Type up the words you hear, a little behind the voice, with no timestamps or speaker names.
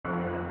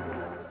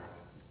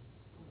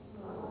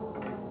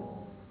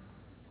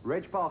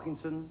Reg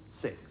Parkinson,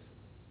 6.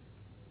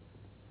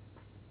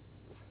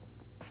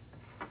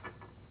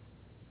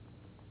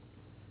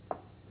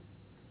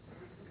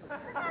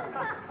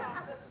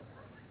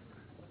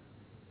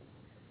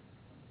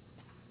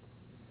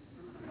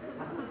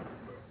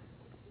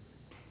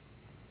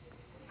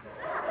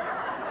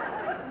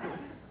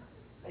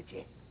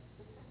 Reggie.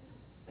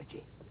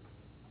 Reggie.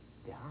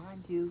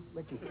 Behind you,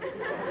 Reggie.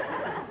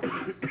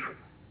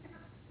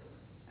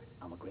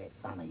 I'm a great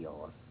fan of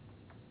yours.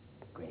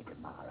 Great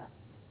admirer.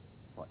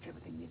 Watch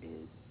everything you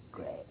do.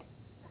 Great.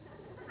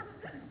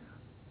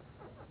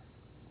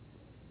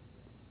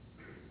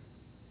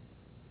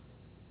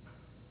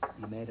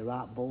 You made a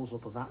right balls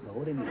up of that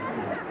though, didn't you?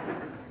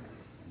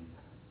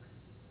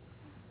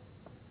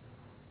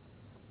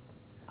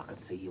 I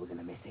could see you were going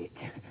to miss it.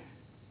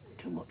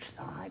 Too much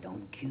side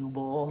on cue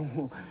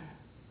ball.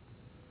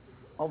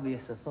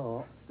 Obvious, I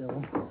thought,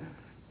 still.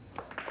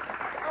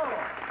 Oh,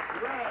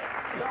 red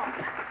shot!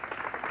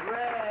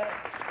 Red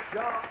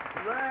shot!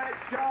 Red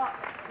shot!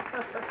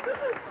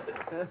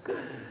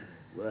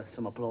 Worth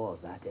some applause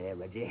that, eh,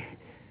 Reggie?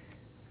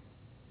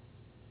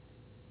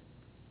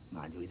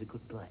 Mind you, he's a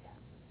good player.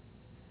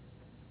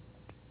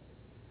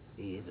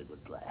 He is a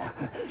good player.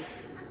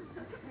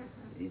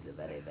 He's a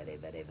very, very,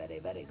 very, very,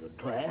 very good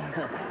player.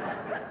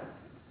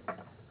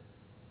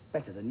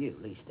 Better than you,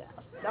 least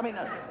out. I mean,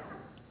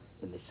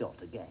 in this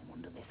sort of game,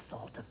 under this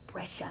sort of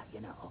pressure,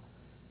 you know.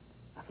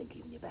 I think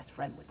even your best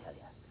friend would tell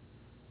you,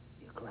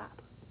 you're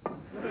crap.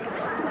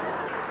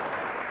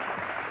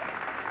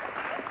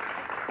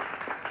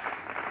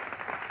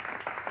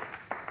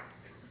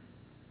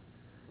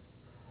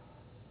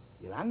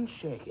 Your hand's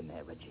shaking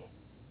there, Reggie.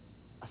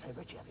 I say,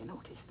 Reggie, have you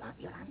noticed that?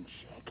 Your hand's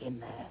shaking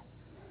there.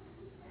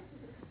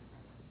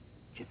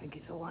 Do you think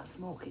it's all that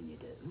smoking you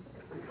do?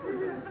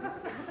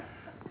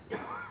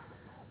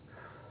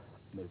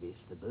 Maybe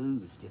it's the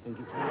booze. Do you think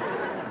it's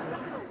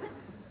that?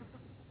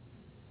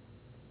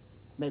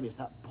 Maybe it's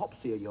that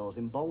Popsy of yours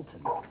in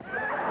Bolton. I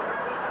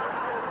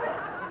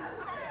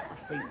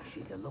think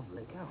she's a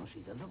lovely girl.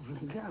 She's a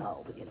lovely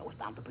girl. But, you know, it's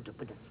bound to put a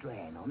bit of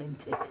strain on,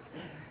 isn't it?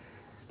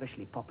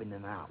 Especially popping in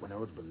and out when her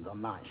husband's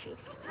on night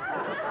shift.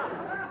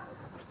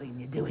 I've seen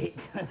you do it.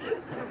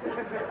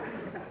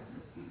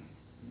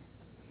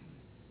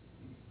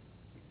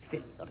 Still,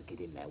 you've got to get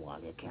in there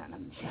while you can,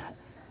 haven't you?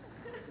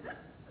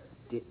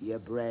 Dip your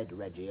bread,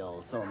 Reggie,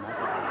 old son.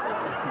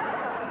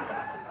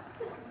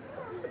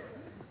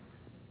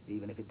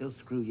 Even if it does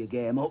screw your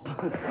game up.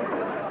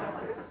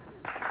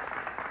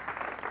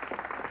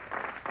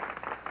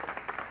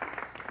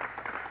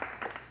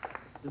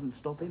 Doesn't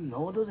stop him,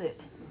 though, does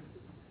it?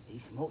 He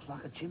smokes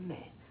like a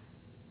chimney,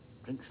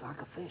 drinks like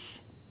a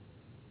fish,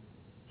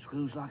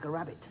 screws like a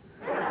rabbit.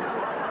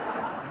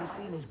 Have you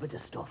seen his bit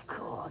of stuff?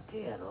 Oh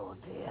dear, oh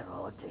dear,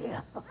 oh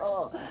dear.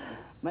 Oh,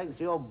 makes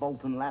your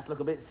Bolton lass look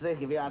a bit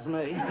sick, if you ask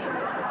me.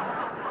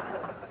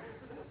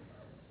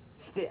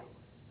 Still,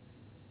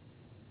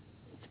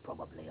 it's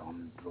probably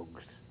on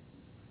drugs.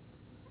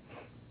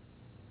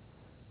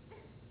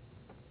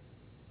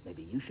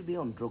 Maybe you should be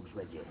on drugs,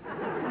 Reggie.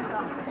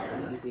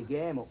 Get your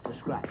game up to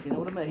scratch, you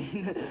know what I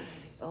mean?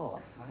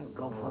 Oh, thank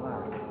God for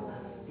that.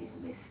 He's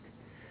missed.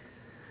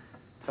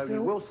 Tony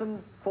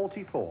Wilson,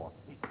 44.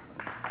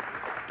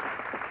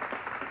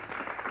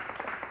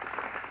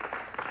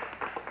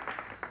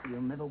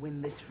 You'll never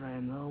win this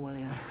frame, though, will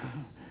you?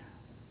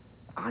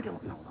 I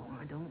don't know, though.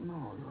 I don't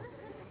know. Look,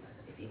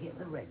 if you get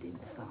the red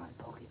inside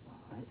pocket,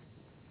 right,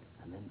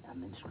 and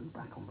then screw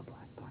back on the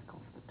black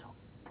off the top,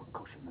 put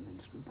cushion, and then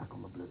screw back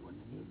on the blue, and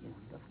then you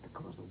know, the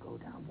colours will go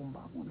down one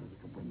by one, and you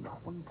can win by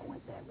 1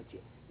 point there,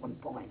 Richie. 1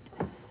 point.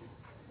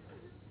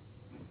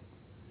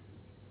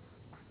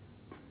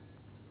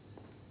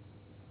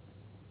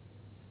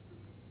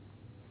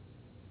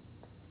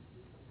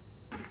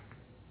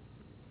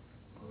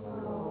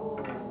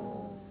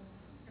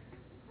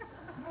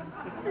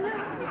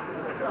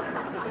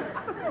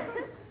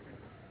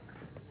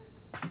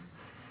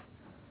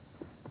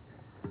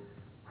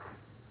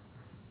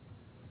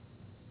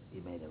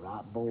 You made the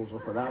right balls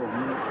up for that one,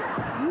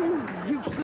 didn't you?